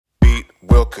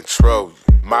will control you.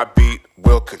 My beat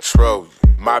will control you.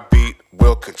 My beat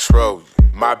will control you.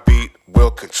 My beat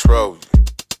will control you.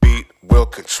 Beat will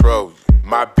control you.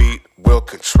 My beat will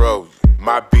control you.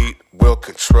 My beat will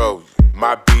control you.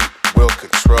 My beat will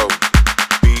control you.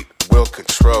 Beat will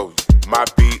control you. My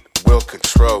beat will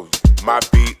control you. My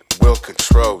beat will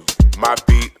control you. My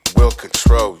beat will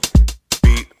control you.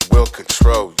 Beat will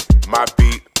control you. My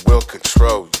beat will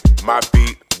control you. My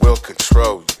beat will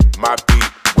control you. My beat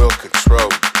will control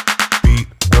you. Beat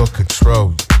will control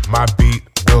you. My beat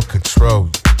will control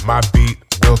you. My beat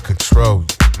will control you.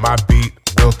 My beat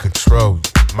will control you.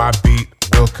 My beat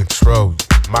will control you.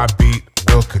 My beat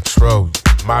will control you.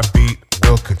 My beat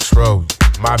will control you.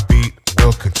 My beat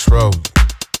will control you.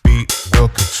 Beat will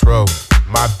control you.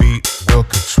 My beat will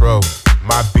control you.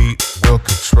 My beat will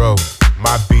control you.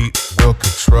 My beat will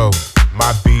control you.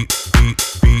 My beat beat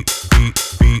beat beat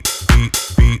beat beat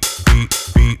beat beat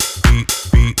beat beat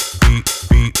beat beat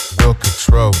beat will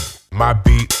control you. My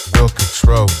beat will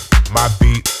control you. My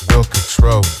beat will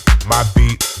control you. My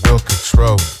beat will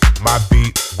control you. My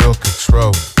beat will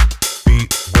control you.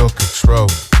 Beat will control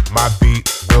you. My beat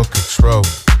will control you.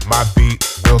 My beat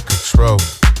will control you.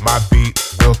 My beat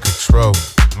will control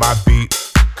you. My beat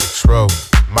control you.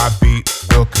 My beat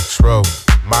will control you.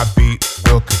 My beat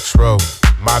will control you.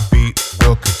 My beat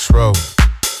will control you.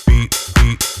 Beat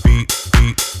beat beat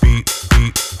beat beat beat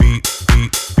beat beat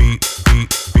beat beat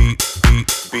beat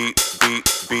beat beat beat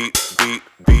beat beat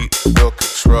beat will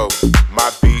control you. My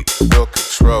beat will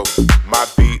control you. My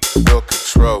beat will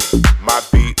control you. My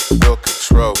beat will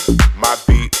control you. My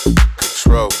beat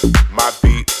control you. My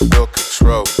beat will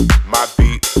control you. My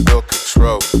beat will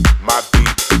control you. My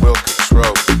beat will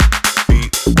control you.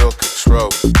 Beat will control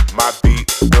you. My beat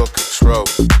will control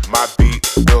you. My beat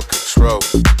will control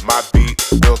you. My beat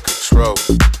will control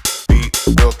you. Beat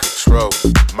will control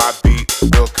you. My beat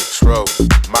will control you.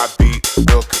 My beat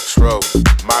will control you.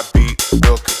 My beat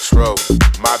will control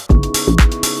you. My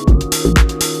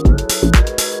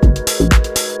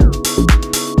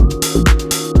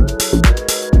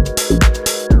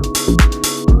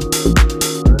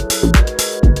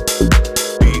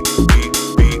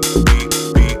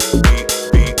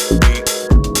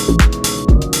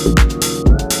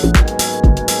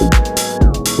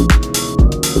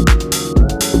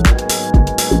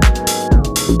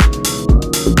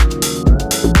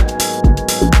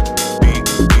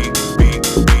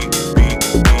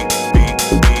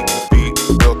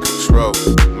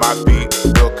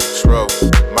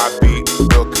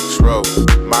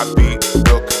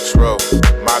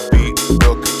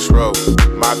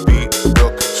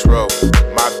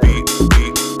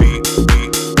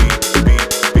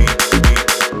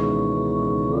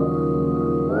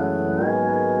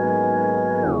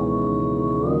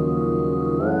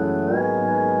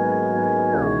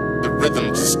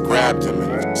rhythm just grabbed him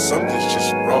and something's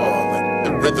just raw. Like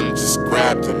the rhythm just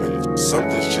grabbed him and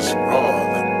something's just raw.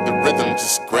 Like the rhythm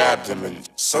just grabbed him and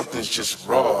something's just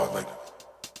raw. Like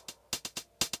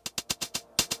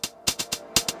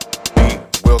beat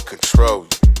will control you.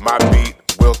 My beat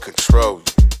will control you.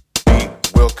 Beat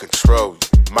will control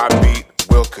you. My beat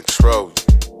will control you.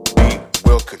 Beat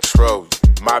will control you.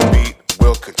 My beat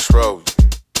will control you.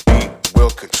 Beat will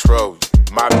control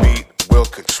you. My beat will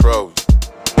control you.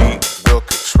 Beat will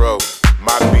control you.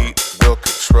 My beat will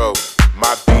control you.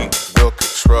 My beat will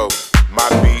control you. My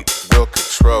beat will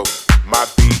control you. My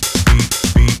beat beat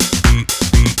beat beat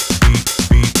beat beat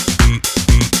beat beat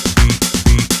beat beat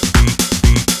beat beat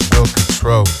beat will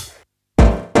control you.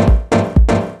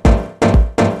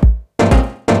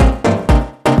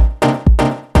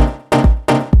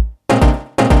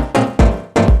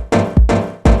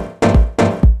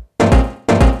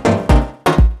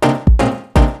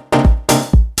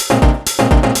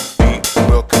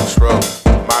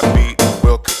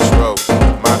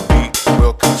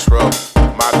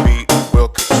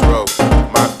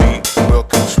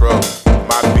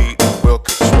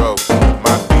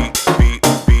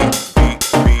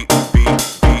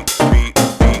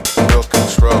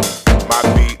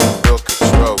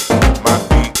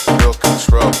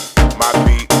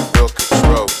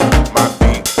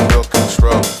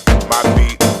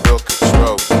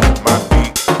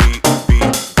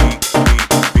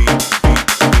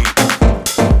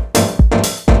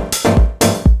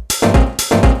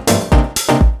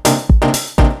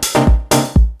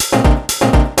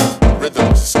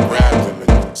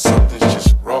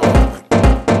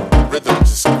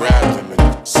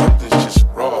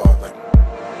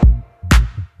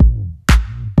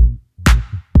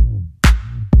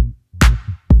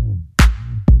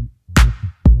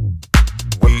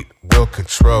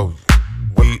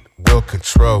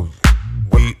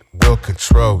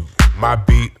 control you. My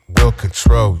beat will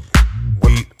control you.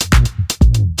 Beat.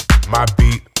 My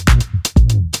beat.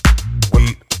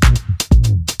 Beat.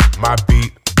 My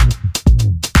beat.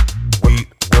 Beat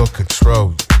will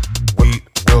control you. Beat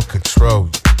will control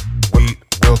you. Beat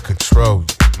will control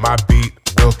you. My beat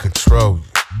will control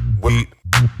you. Beat.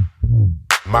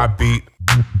 My beat.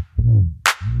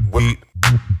 Beat.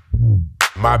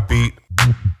 My beat.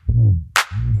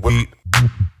 Beat.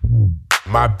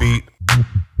 My beat.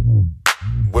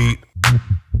 Beat.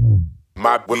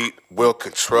 My beat will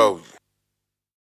control you.